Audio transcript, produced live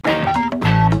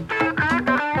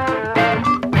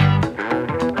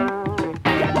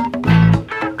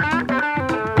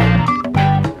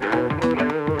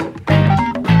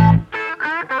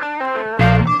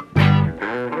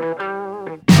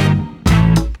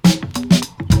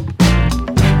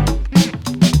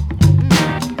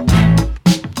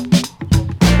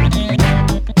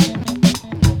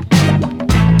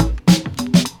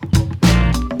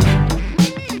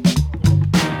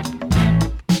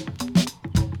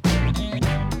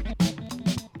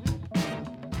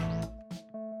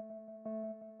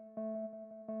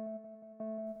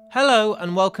Hello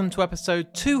and welcome to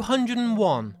episode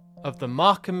 201 of the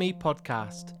Mark and Me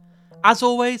podcast. As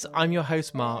always, I'm your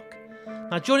host Mark.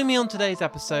 Now joining me on today's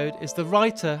episode is the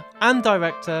writer and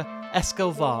director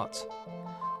Eskil Vogt.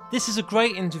 This is a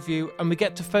great interview and we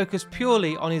get to focus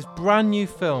purely on his brand new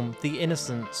film, The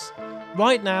Innocents.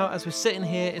 Right now, as we're sitting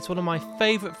here, it's one of my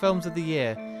favourite films of the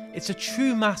year. It's a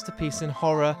true masterpiece in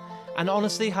horror and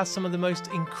honestly has some of the most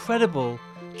incredible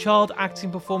child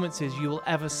acting performances you will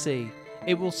ever see.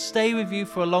 It will stay with you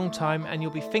for a long time and you'll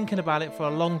be thinking about it for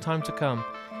a long time to come.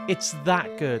 It's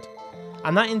that good.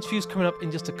 And that interview's coming up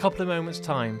in just a couple of moments'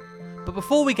 time. But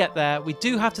before we get there, we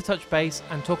do have to touch base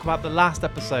and talk about the last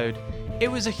episode.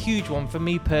 It was a huge one for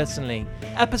me personally,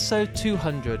 episode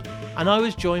 200, and I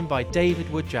was joined by David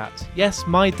Woodjatt, yes,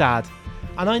 my dad.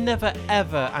 And I never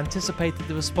ever anticipated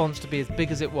the response to be as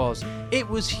big as it was. It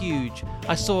was huge.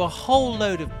 I saw a whole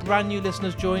load of brand new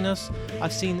listeners join us.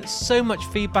 I've seen so much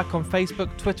feedback on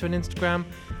Facebook, Twitter and Instagram,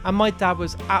 and my dad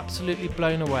was absolutely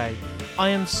blown away. I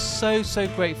am so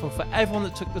grateful for everyone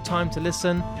that took the time to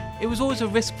listen. It was always a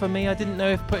risk for me. I didn't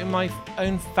know if putting my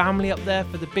own family up there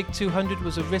for the big 200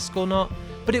 was a risk or not,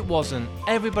 but it wasn't.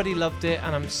 Everybody loved it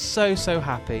and I'm so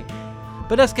happy.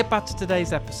 But let's get back to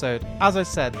today's episode. As I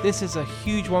said, this is a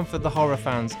huge one for the horror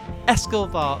fans. Eskil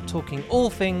Vogt talking all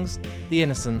things The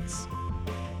Innocents.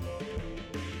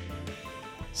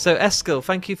 So Eskil,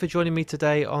 thank you for joining me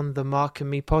today on the Mark and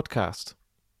Me podcast.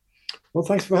 Well,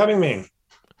 thanks for having me.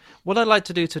 What I'd like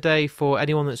to do today for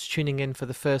anyone that's tuning in for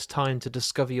the first time to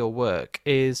discover your work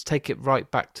is take it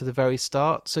right back to the very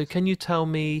start. So can you tell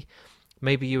me,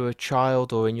 maybe you were a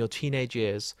child or in your teenage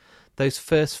years, those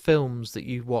first films that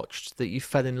you watched that you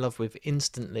fell in love with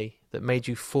instantly, that made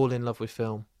you fall in love with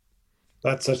film?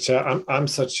 That's I'm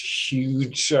such a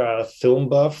huge film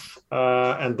buff,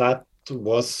 and that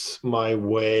was my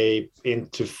way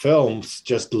into films.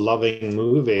 Just loving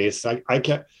movies. I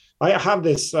have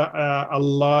this. A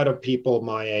lot of people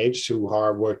my age who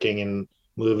are working in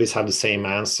movies have the same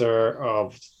answer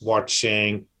of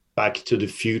watching Back to the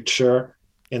Future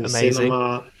in the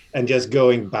cinema. And just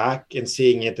going back and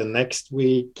seeing it the next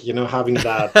week, having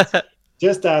that,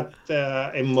 just that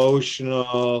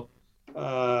emotional,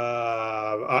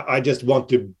 I just want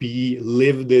to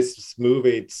live this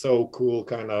movie. It's so cool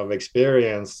kind of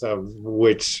experience of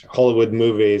which Hollywood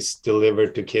movies deliver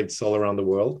to kids all around the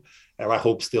world. And I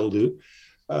hope still do.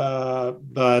 And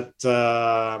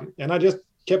I just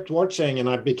kept watching and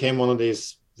I became one of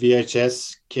these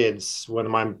VHS kids when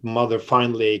my mother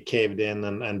finally caved in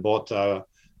and bought a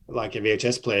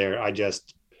VHS player. I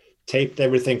just taped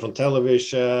everything from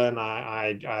television.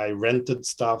 I rented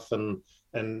stuff and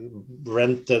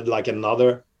rented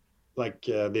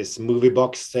this movie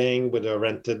box thing with a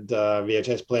rented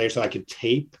VHS player so I could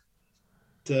tape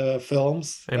the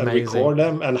films. Amazing. And record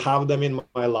them and have them in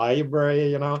my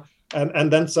library,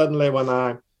 and then suddenly when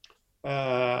I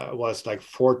was like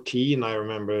 14, I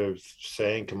remember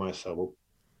saying to myself, well,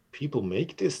 people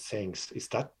make these things.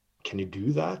 Can you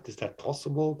do that? Is that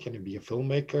possible? Can you be a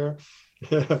filmmaker?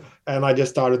 And I just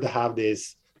started to have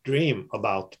this dream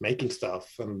about making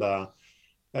stuff. And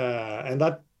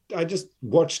that I just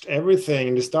watched everything.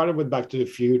 And it started with Back to the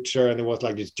Future. And it was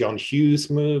like these John Hughes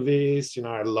movies.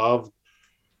 I loved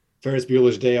Ferris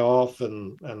Bueller's Day Off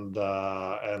and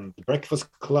The Breakfast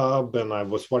Club. And I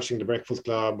was watching The Breakfast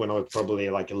Club when I was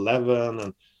probably like 11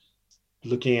 and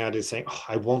looking at it saying, oh,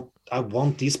 I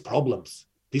want these problems.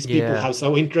 These people have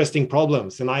so interesting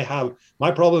problems, and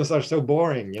my problems are so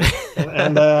boring.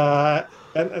 and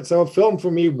so a film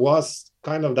for me was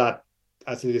kind of that,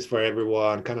 as it is for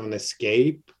everyone, kind of an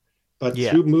escape. But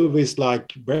through movies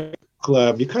like Breakfast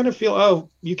Club, you kind of feel, oh,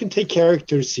 you can take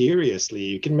characters seriously.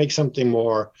 You can make something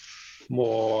more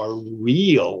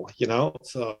real,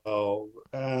 So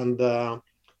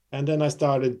and then I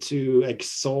started to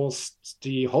exhaust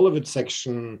the Hollywood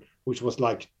section, which was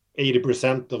like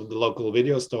 80% of the local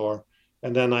video store,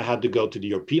 and then I had to go to the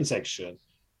European section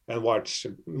and watch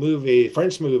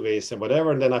French movies and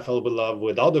whatever, and then I fell in love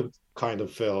with other kind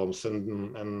of films,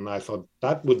 and I thought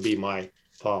that would be my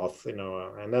path, and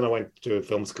then I went to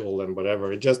film school and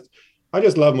whatever. I just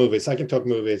love movies. I can talk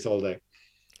movies all day.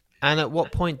 And at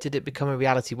what point did it become a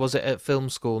reality? Was it at film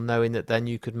school, knowing that then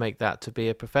you could make that to be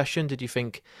a profession? Did you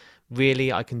think,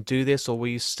 really, I can do this? Or were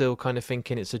you still kind of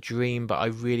thinking it's a dream, but I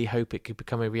really hope it could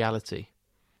become a reality?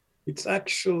 It's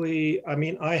actually,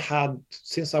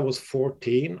 since I was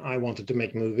 14, I wanted to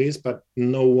make movies, but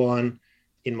no one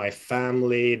in my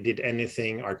family did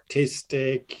anything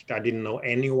artistic. I didn't know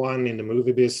anyone in the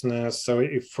movie business. So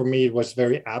for me, it was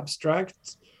very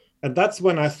abstract. And that's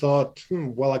when I thought,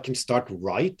 well, I can start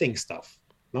writing stuff.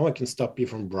 no one can stop you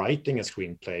from writing a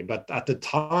screenplay. But at the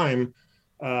time,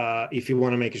 if you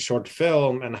want to make a short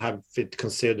film and have it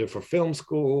considered for film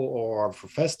school or for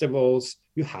festivals,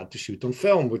 you had to shoot on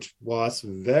film, which was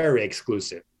very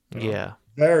exclusive, Yeah.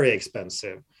 very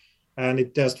expensive. And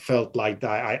it just felt like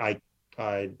I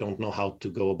don't know how to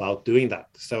go about doing that.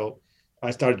 So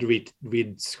I started to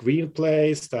read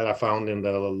screenplays that I found in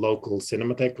the local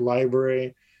Cinematheque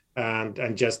library,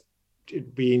 and just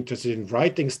be interested in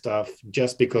writing stuff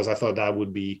just because I thought that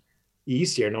would be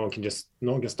easier. No one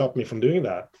can stop me from doing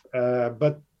that.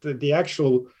 But the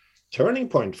actual turning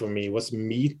point for me was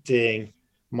meeting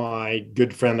my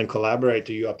good friend and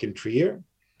collaborator Joachim Trier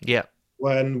Yeah.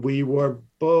 when we were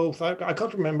both, I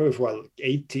can't remember if we were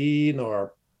 18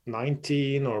 or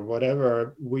 19 or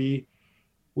whatever. We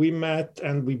met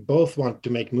and we both wanted to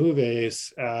make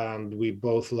movies, and we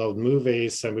both loved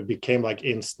movies, and we became like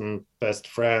instant best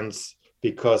friends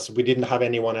because we didn't have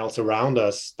anyone else around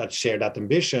us that shared that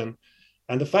ambition.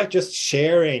 And the fact just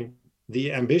sharing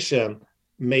the ambition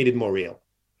made it more real.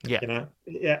 Yeah.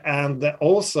 Yeah, and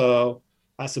also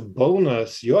as a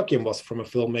bonus, Joachim was from a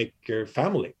filmmaker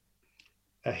family.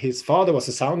 His father was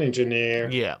a sound engineer.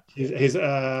 Yeah. His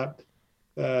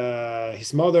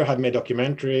mother had made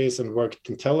documentaries and worked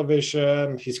in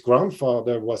television. His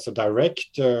grandfather was a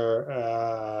director,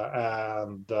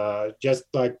 and just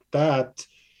like that,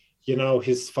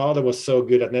 his father was so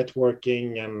good at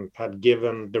networking and had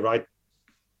given the right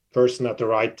person at the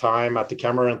right time at the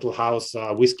camera rental house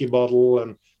a whiskey bottle,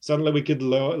 and suddenly we could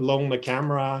loan the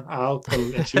camera out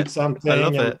and shoot something. I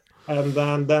love it. And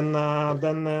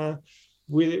then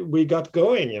we got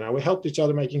going. We helped each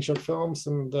other making short films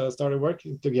and started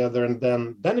working together, and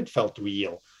then it felt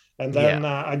real. And then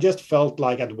I just felt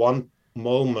like at one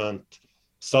moment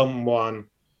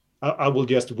I will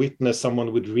just witness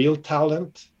someone with real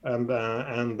talent, and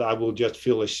I will just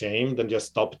feel ashamed and just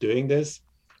stop doing this.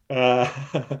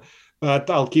 But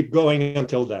I'll keep going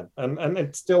until then, and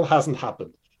it still hasn't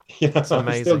happened. It's I'm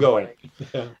amazing. still going.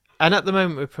 Yeah. And at the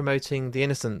moment, we're promoting The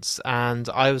Innocents, and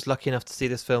I was lucky enough to see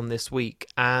this film this week.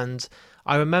 And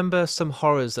I remember some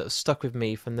horrors that stuck with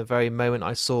me from the very moment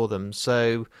I saw them.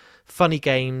 So, Funny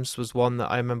Games was one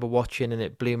that I remember watching, and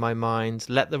it blew my mind.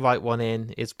 Let the Right One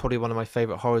In is probably one of my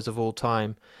favourite horrors of all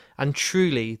time. And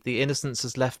truly, The Innocents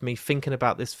has left me thinking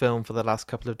about this film for the last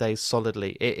couple of days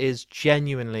solidly. It is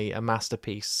genuinely a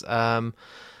masterpiece.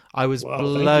 I was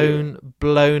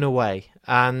blown away.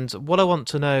 And what I want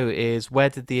to know is, where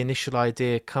did the initial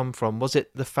idea come from? Was it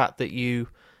the fact that you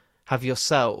have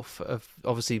yourself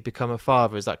obviously become a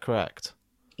father? Is that correct?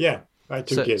 Yeah, I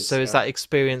took kids. So is that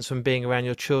experience from being around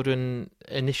your children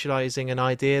initializing an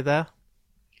idea there?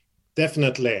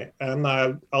 Definitely. And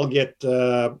I'll get,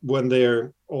 when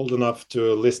they're old enough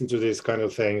to listen to these kind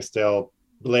of things, they'll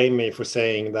blame me for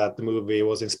saying that the movie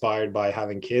was inspired by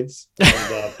having kids,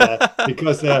 and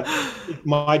because it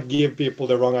might give people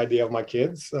the wrong idea of my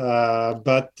kids.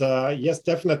 But yes,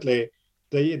 definitely.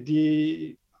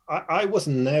 I was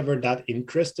never that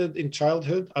interested in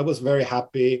childhood. I was very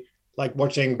happy, like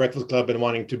watching Breakfast Club and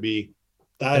wanting to be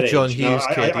that A John age. Hughes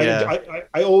kid, yeah.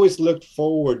 I always looked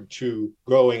forward to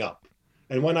growing up,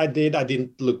 and when I did, I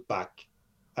didn't look back.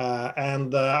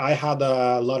 And I had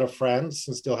a lot of friends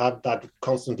and still have that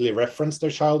constantly reference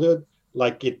their childhood,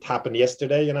 like it happened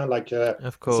yesterday. Like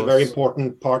Of course. It's a very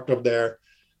important part of their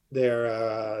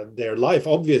life,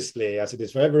 obviously, as it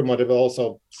is for everyone, but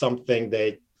also something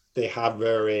they have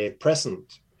very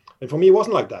present. And for me, it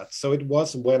wasn't like that. So it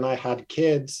was when I had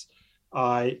kids,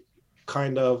 I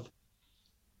kind of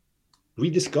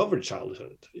rediscovered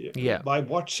childhood by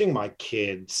watching my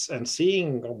kids and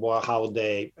seeing how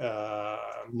they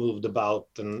moved about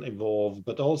and evolved,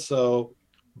 but also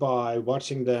by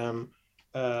watching them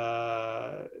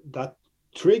that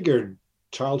triggered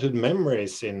childhood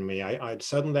memories in me. I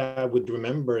suddenly I would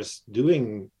remember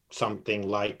doing something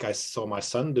like I saw my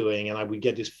son doing, and I would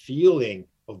get this feeling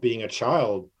of being a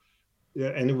child,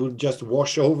 and it would just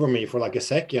wash over me for like a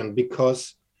second,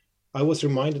 because I was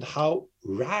reminded how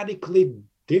radically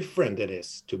different it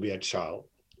is to be a child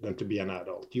than to be an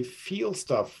adult. You feel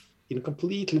stuff in a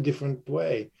completely different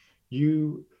way.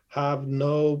 You have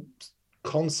no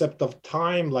concept of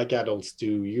time like adults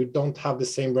do. You don't have the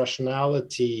same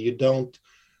rationality.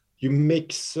 You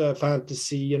mix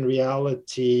fantasy and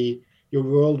reality. Your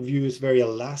worldview is very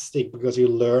elastic because you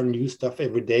learn new stuff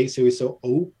every day. So it's so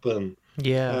open.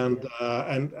 Yeah.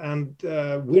 And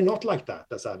we're not like that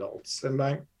as adults. And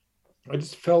I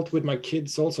just felt with my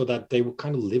kids also that they were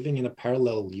kind of living in a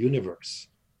parallel universe.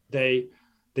 They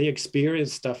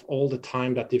experience stuff all the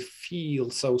time that they feel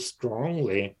so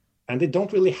strongly, and they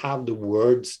don't really have the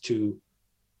words to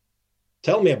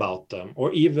tell me about them,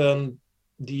 or even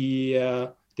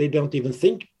they don't even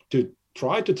think to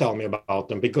try to tell me about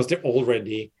them because they're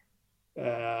already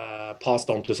passed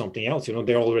on to something else.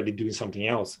 They're already doing something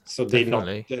else, so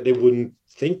Definitely. they wouldn't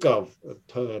think of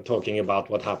talking about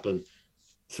what happened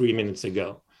 3 minutes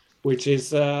ago, which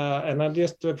is and I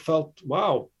just felt,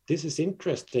 wow, this is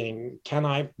interesting. Can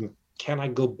I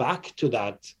go back to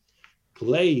that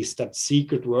place, that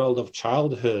secret world of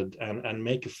childhood, and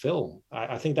make a film?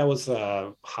 I think that was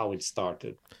how it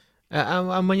started.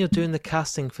 And when you're doing the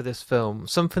casting for this film,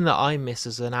 something that I miss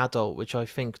as an adult, which I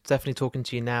think definitely talking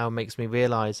to you now makes me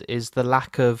realise, is the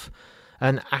lack of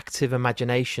an active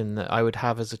imagination that I would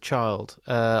have as a child.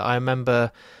 I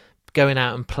remember going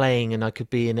out and playing, and I could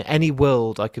be in any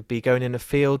world. I could be going in a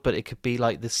field, but it could be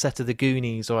like the set of the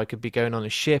Goonies, or I could be going on a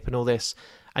ship and all this.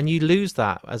 And you lose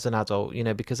that as an adult,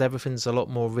 because everything's a lot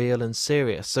more real and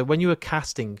serious. So when you were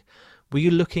casting, were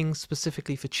you looking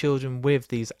specifically for children with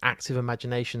these active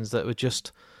imaginations that were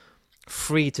just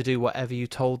free to do whatever you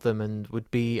told them and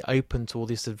would be open to all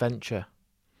this adventure?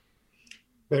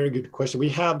 Very good question. We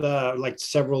had like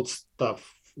several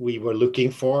stuff we were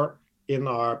looking for in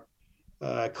our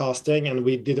casting, and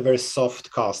we did a very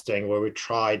soft casting where we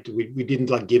didn't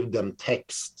like give them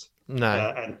text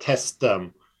No. and test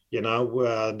them.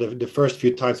 The first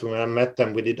few times when I met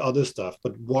them, we did other stuff.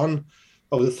 But one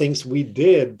of the things we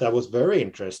did that was very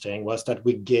interesting was that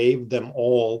we gave them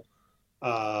all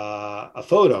a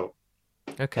photo,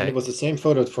 and it Okay. was the same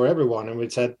photo for everyone. And we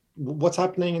said, "What's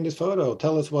happening in this photo?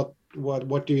 Tell us what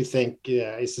do you think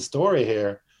is the story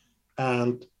here?"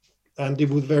 And it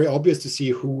was very obvious to see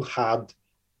who had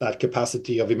that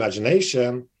capacity of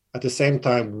imagination. At the same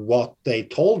time, what they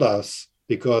told us,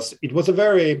 because it was a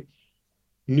very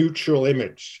neutral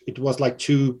image. It was like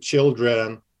two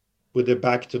children with their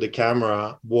back to the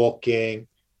camera walking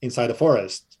inside a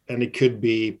forest, and it could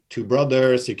be two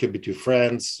brothers, it could be two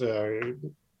friends.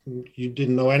 You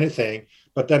didn't know anything,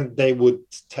 but then they would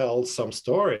tell some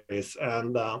stories,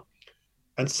 and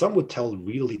some would tell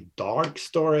really dark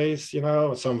stories,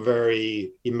 some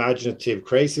very imaginative,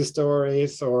 crazy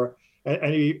stories,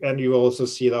 and you also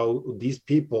see though these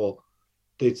people,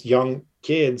 these young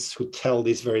kids who tell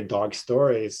these very dark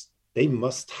stories, they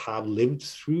must have lived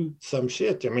through some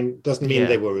shit. I mean, it doesn't mean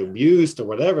they Yeah. were abused or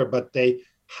whatever, but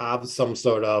have some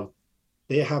sort of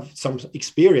they have some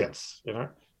experience,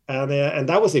 and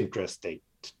that was interesting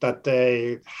that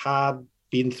they had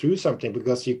been through something,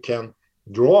 because you can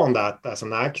draw on that as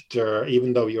an actor,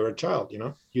 even though you're a child.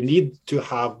 You need to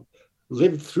have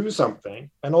lived through something,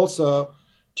 and also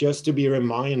just to be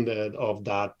reminded of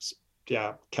that,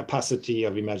 yeah, capacity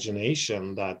of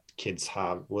imagination that kids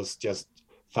have was just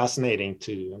fascinating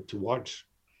to watch.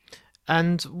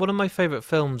 And one of my favourite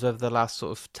films over the last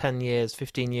sort of 10 years,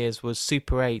 15 years was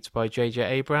Super 8 by J.J.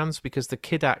 Abrams, because the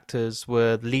kid actors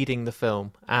were leading the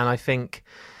film. And I think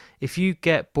if you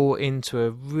get bought into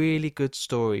a really good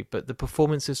story, but the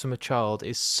performances from a child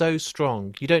is so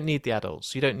strong, you don't need the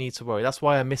adults. You don't need to worry. That's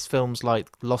why I miss films like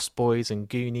Lost Boys and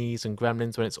Goonies and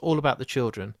Gremlins, when it's all about the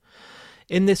children.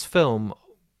 In this film,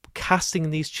 casting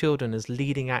these children as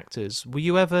leading actors, were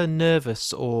you ever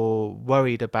nervous or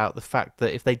worried about the fact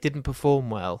that if they didn't perform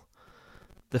well,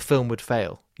 the film would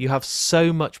fail? You have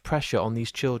so much pressure on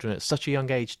these children at such a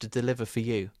young age to deliver for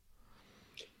you.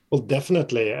 Well,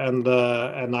 definitely, and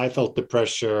I felt the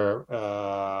pressure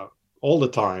all the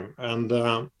time, and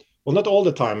well, not all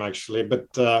the time actually, but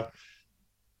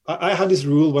I have this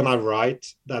rule when I write,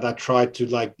 that I try to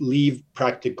like leave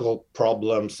practical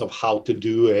problems of how to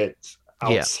do it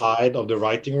Yeah, outside of the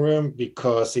writing room,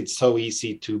 because it's so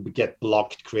easy to get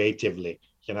blocked creatively.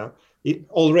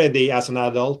 Already as an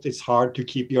adult, it's hard to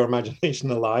keep your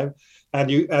imagination alive,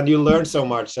 and you learn so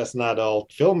much as an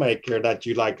adult filmmaker that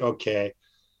you like, okay,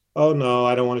 oh no,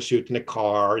 I don't want to shoot in a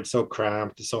car. It's so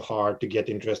cramped. It's so hard to get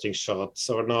interesting shots.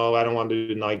 Or no, I don't want to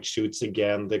do night shoots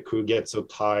again. The crew gets so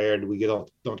tired. We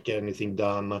don't get anything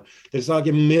done. There's like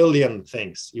a million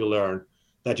things you learn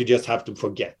that you just have to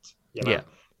forget. You yeah.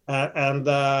 know,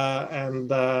 and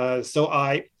so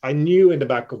I knew in the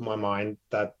back of my mind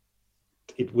that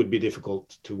it would be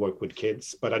difficult to work with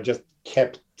kids, but I just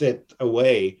kept it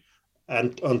away,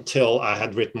 and until I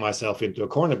had written myself into a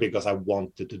corner, because I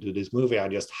wanted to do this movie. I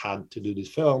just had to do this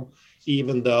film,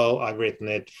 even though I've written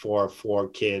it for 4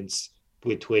 kids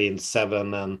between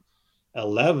 7 and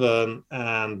 11,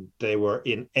 and they were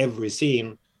in every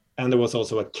scene. And there was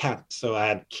also a cat, so I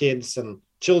had kids and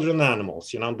children and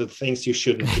animals. The things you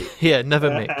shouldn't do. Yeah, never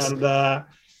Uh, mix. and uh,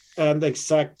 and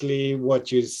exactly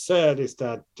what you said is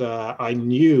that I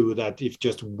knew that if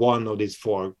just one of these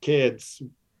 4 kids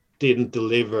didn't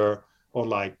deliver, or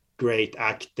like great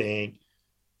acting,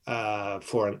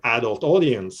 for an adult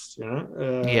audience.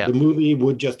 Yeah. The movie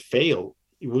would just fail.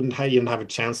 It wouldn't even have a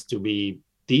chance to be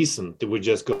decent. It would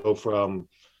just go from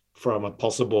a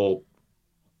possible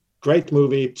great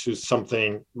movie to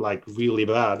something like really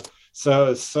bad.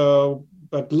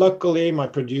 But luckily, my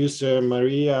producer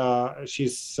Maria, she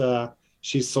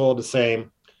saw the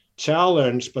same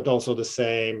challenge, but also the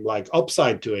same like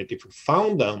upside to it if we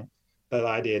found them that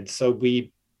I did. So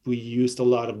we used a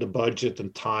lot of the budget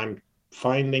and time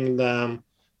finding them,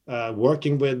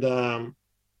 working with them,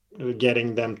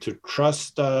 getting them to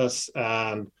trust us,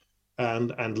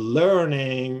 and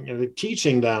learning and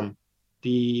teaching them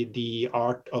the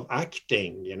art of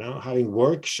acting, having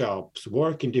workshops,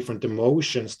 working different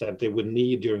emotions that they would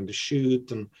need during the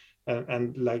shoot,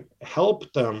 and like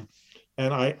help them.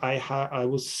 And I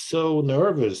was so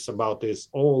nervous about this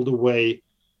all the way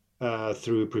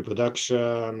through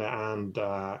pre-production and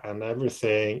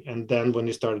everything. And then when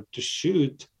we started to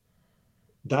shoot,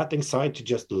 that anxiety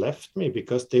just left me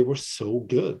because they were so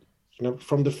good.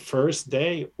 From the first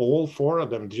day, all four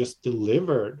of them just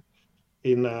delivered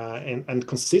and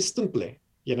consistently.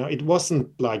 It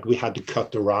wasn't like we had to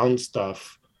cut around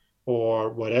stuff or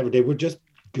whatever. They were just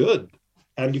good,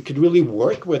 and you could really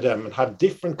work with them and have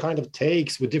different kind of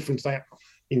takes with different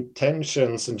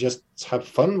intentions and just have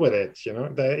fun with it.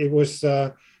 It was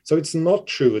so it's not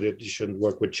true that you shouldn't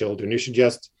work with children. You should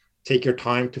just take your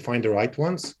time to find the right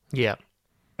ones. Yeah.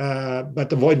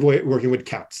 But avoid working with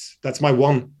cats. That's my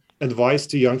one advice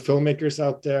to young filmmakers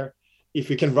out there. If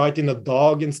you can write in a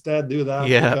dog instead, do that.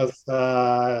 Yeah.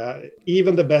 Because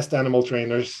even the best animal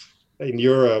trainers in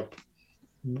Europe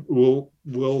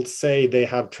will say they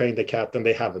have trained a cat, and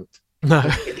they haven't. No.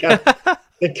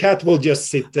 The cat will just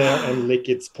sit there and lick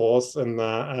its paws,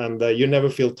 and you never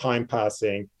feel time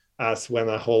passing as when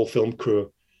a whole film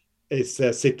crew is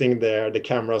sitting there, the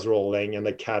camera's rolling, and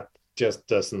the cat just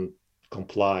doesn't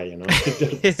comply.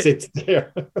 It just sits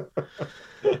there.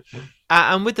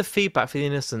 And with the feedback for The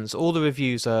Innocents, all the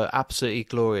reviews are absolutely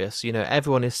glorious.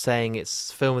 Everyone is saying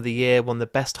it's film of the year, one of the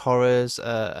best horrors,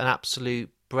 an absolute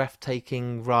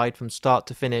breathtaking ride from start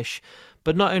to finish.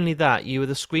 But not only that, you were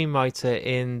the screenwriter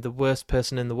in The Worst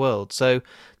Person in the World. So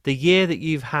the year that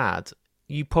you've had,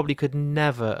 you probably could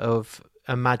never have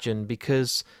imagined,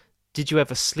 because did you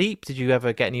ever sleep? Did you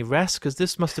ever get any rest? Because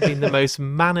this must have been the most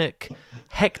manic,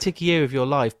 hectic year of your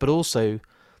life, but also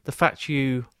the fact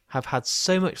you have had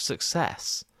so much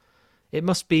success. It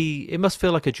must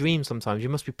feel like a dream sometimes. You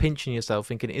must be pinching yourself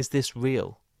thinking, is this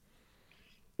real?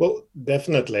 Well,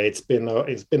 definitely. It's been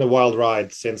a wild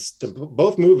ride since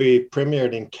both movie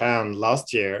premiered in Cannes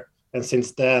last year, and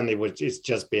since then it's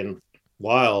just been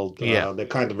wild. Yeah. The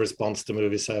kind of response the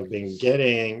movies have been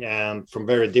getting, and from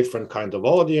very different kind of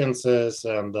audiences,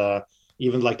 and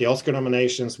even like the Oscar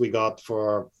nominations we got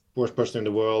for Worst Person in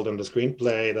the World and the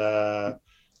screenplay.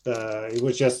 It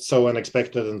was just so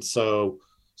unexpected and so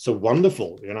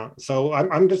wonderful. So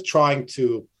I'm just trying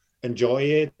to enjoy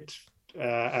it.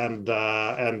 And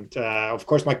of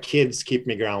course my kids keep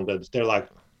me grounded. They're like,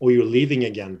 "Oh, you're leaving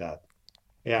again, Dad."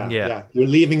 Yeah, you're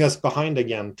leaving us behind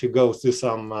again to go to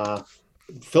some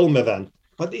film event,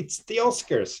 but it's the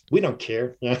Oscars, we don't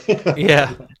care.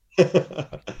 Yeah.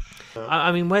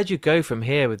 I mean, where do you go from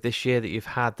here with this year that you've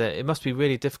had? That it must be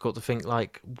really difficult to think,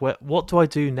 like, what do I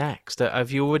do next?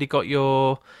 Have you already got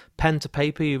your pen to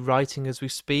paper? Are you writing as we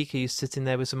speak? Are you sitting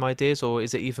there with some ideas, or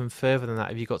is it even further than that?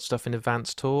 Have you got stuff in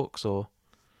advanced talks? Or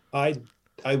I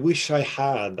wish I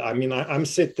had. I mean, I'm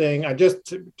sitting. I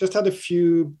just had a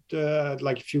few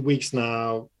weeks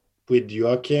now with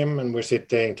Joachim, and we're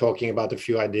sitting talking about a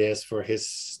few ideas for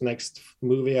his next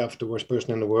movie after Worst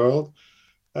Person in the World.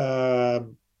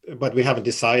 But we haven't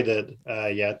decided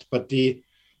yet. But the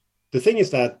thing is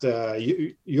that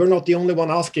you're not the only one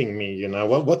asking me.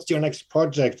 What's your next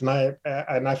project?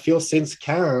 And I feel since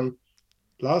Cannes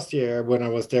last year, when I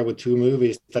was there with 2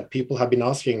 movies, that people have been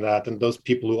asking that, and those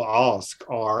people who ask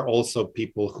are also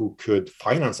people who could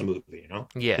finance a movie.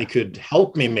 Yeah. They could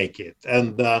help me make it,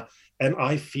 and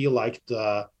I feel like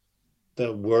the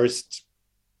worst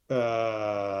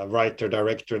writer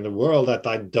director in the world, that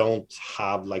I don't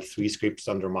have like 3 scripts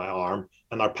under my arm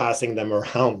and are passing them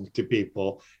around to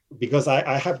people, because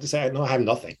I have to say, no, I have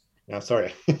nothing.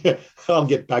 Sorry. I'll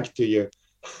get back to you.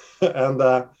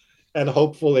 And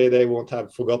hopefully they won't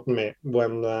have forgotten me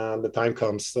when the time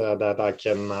comes that I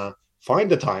can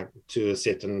find the time to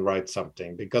sit and write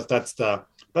something, because that's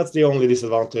the only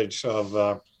disadvantage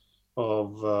of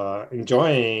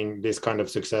enjoying this kind of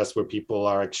success, where people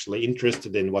are actually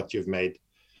interested in what you've made.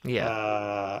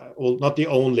 Well, not the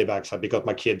only backside, because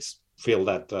my kids feel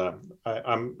that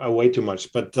I'm way too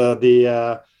much, but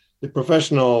The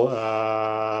professional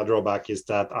drawback is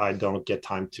that I don't get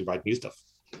time to write new stuff.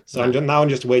 So I'm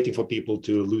just waiting for people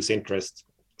to lose interest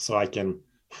so I can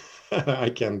I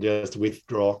can just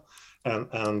withdraw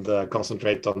and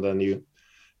concentrate on the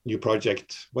new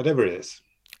project, whatever it is.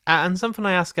 And something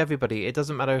I ask everybody, it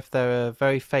doesn't matter if they're a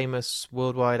very famous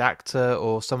worldwide actor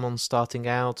or someone starting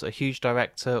out, a huge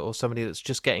director or somebody that's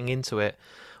just getting into it.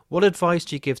 What advice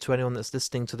do you give to anyone that's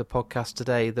listening to the podcast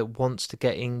today that wants to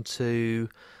get into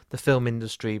the film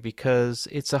industry? Because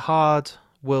it's a hard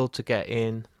world to get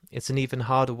in. It's an even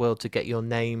harder world to get your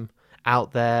name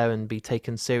out there and be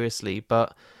taken seriously.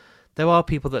 But there are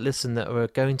people that listen that are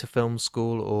going to film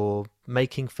school or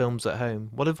making films at home.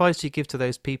 What advice do you give to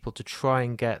those people to try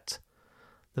and get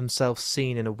themselves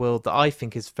seen in a world that I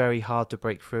think is very hard to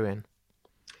break through in?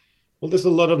 Well, there's a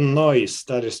lot of noise.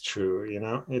 That is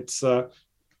true. It's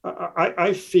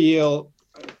I feel,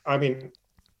 I mean,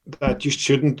 that you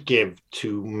shouldn't give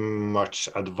too much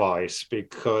advice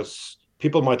because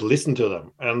people might listen to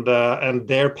them and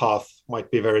their path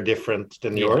might be very different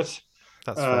than yours.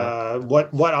 That's fair.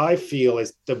 What I feel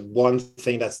is the one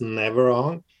thing that's never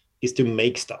wrong is to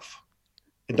make stuff,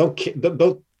 and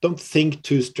don't think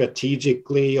too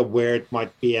strategically of where it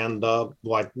might be end up.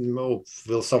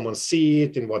 Will someone see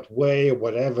it in what way or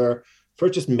whatever?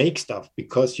 First, just make stuff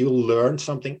because you'll learn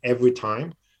something every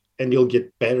time, and you'll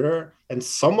get better. And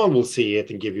someone will see it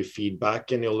and give you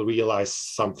feedback, and you'll realize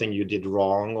something you did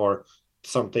wrong or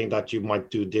something that you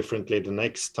might do differently the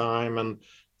next time. And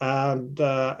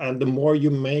the more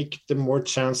you make, the more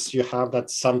chance you have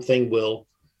that something will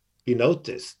be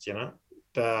noticed.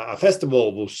 A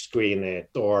festival will screen it,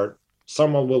 or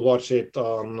someone will watch it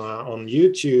on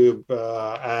YouTube,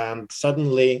 and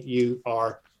suddenly you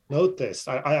are noticed.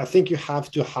 I think you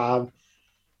have to have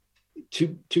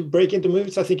to break into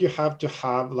movies. I think you have to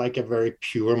have like a very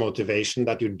pure motivation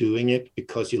that you're doing it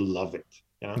because you love it.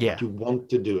 You want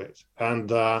to do it,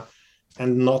 and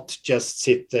not just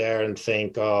sit there and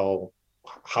think, oh,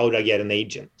 how do I get an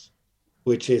agent?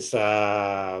 Which is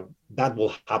that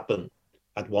will happen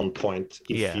at one point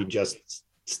if you just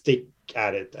stick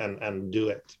at it and do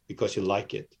it because you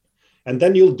like it. And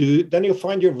then you'll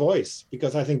find your voice,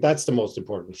 because I think that's the most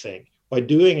important thing. By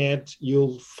doing it,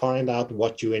 you'll find out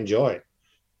what you enjoy,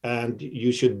 and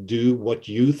you should do what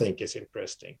you think is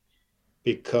interesting.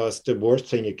 Because the worst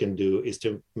thing you can do is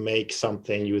to make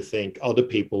something you think other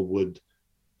people would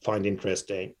find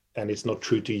interesting, and it's not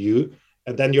true to you.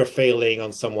 And then you're failing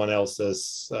on someone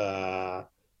else's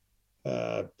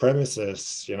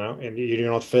premises, and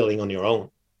you're not failing on your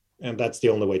own. And that's the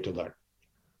only way to learn.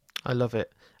 I love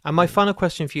it. And my final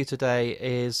question for you today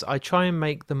is, I try and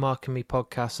make the Mark and Me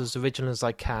podcast as original as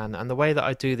I can. And the way that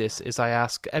I do this is I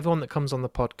ask everyone that comes on the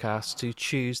podcast to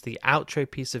choose the outro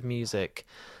piece of music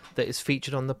that is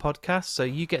featured on the podcast. So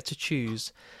you get to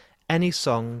choose any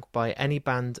song by any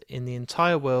band in the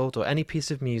entire world or any piece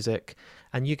of music,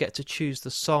 and you get to choose the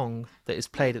song that is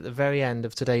played at the very end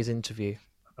of today's interview.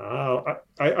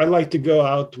 I like to go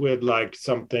out with like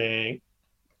something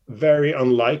very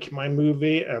unlike my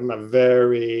movie and a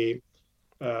very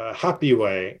happy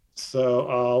way. So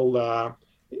I'll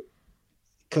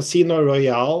Casino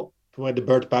Royale by the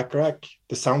Burt Bacharach,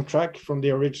 the soundtrack from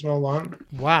the original one.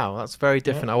 Wow, that's very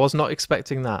different. I was not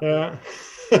expecting that.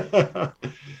 Yeah.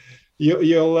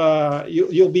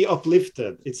 You'll be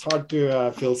uplifted. It's hard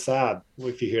to feel sad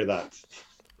if you hear that.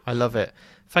 I love it.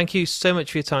 Thank you so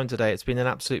much for your time today. It's been an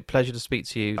absolute pleasure to speak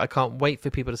to you. I can't wait for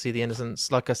people to see The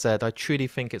Innocents. Like I said, I truly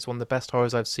think it's one of the best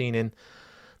horrors I've seen in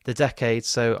the decade,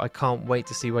 so I can't wait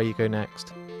to see where you go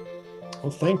next.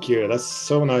 Well, thank you. That's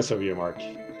so nice of you, Mark.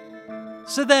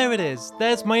 So there it is.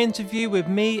 There's my interview with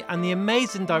me and the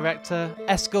amazing director,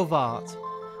 Eskil Vogt.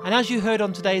 And as you heard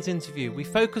on today's interview, we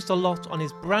focused a lot on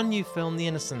his brand new film, The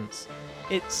Innocents.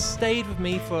 It stayed with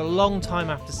me for a long time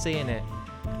after seeing it.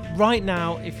 Right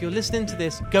now, if you're listening to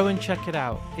this, go and check it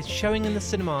out. It's showing in the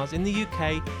cinemas in the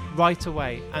UK right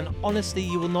away, and honestly,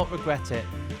 you will not regret it.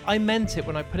 I meant it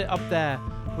when I put it up there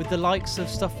with the likes of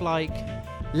stuff like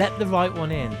Let the Right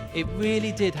One In. It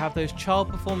really did have those child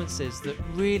performances that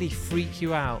really freak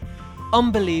you out.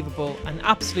 Unbelievable, an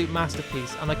absolute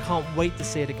masterpiece, and I can't wait to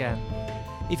see it again.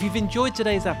 If you've enjoyed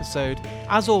today's episode,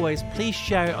 as always, please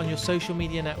share it on your social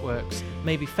media networks,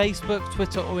 maybe Facebook,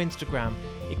 Twitter or Instagram.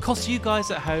 It costs you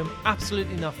guys at home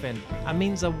absolutely nothing and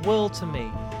means a world to me.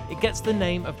 It gets the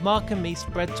name of Mark and Me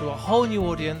spread to a whole new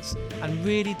audience and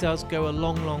really does go a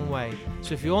long, long way.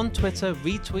 So if you're on Twitter,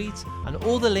 retweet, and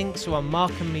all the links are on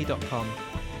markandme.com.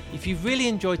 If you've really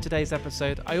enjoyed today's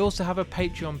episode, I also have a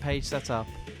Patreon page set up.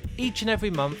 Each and every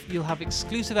month, you'll have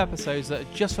exclusive episodes that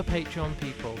are just for Patreon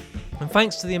people. And And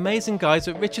thanks to the amazing guys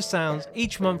at Richer Sounds,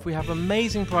 each month we have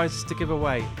amazing prizes to give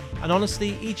away. And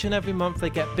honestly, each and every month they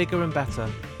get bigger and better.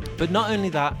 But not only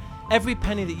that, every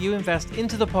penny that you invest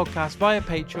into the podcast via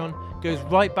Patreon goes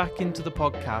right back into the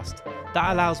podcast.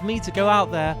 That allows me to go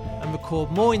out there and record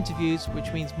more interviews,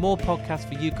 which means more podcasts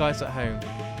for you guys at home.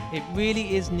 It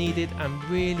really is needed and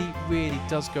really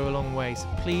does go a long way. So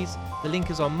please, the link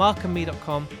is on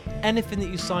markandme.com. Anything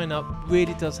that you sign up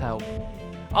really does help.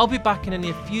 I'll be back in only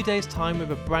a few days' time with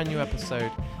a brand new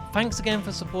episode. Thanks again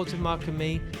for supporting Mark and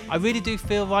Me. I really do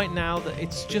feel right now that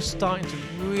it's just starting to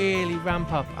really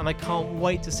ramp up and I can't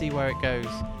wait to see where it goes.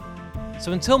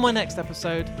 So until my next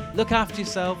episode, look after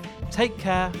yourself, take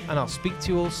care, and I'll speak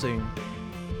to you all soon.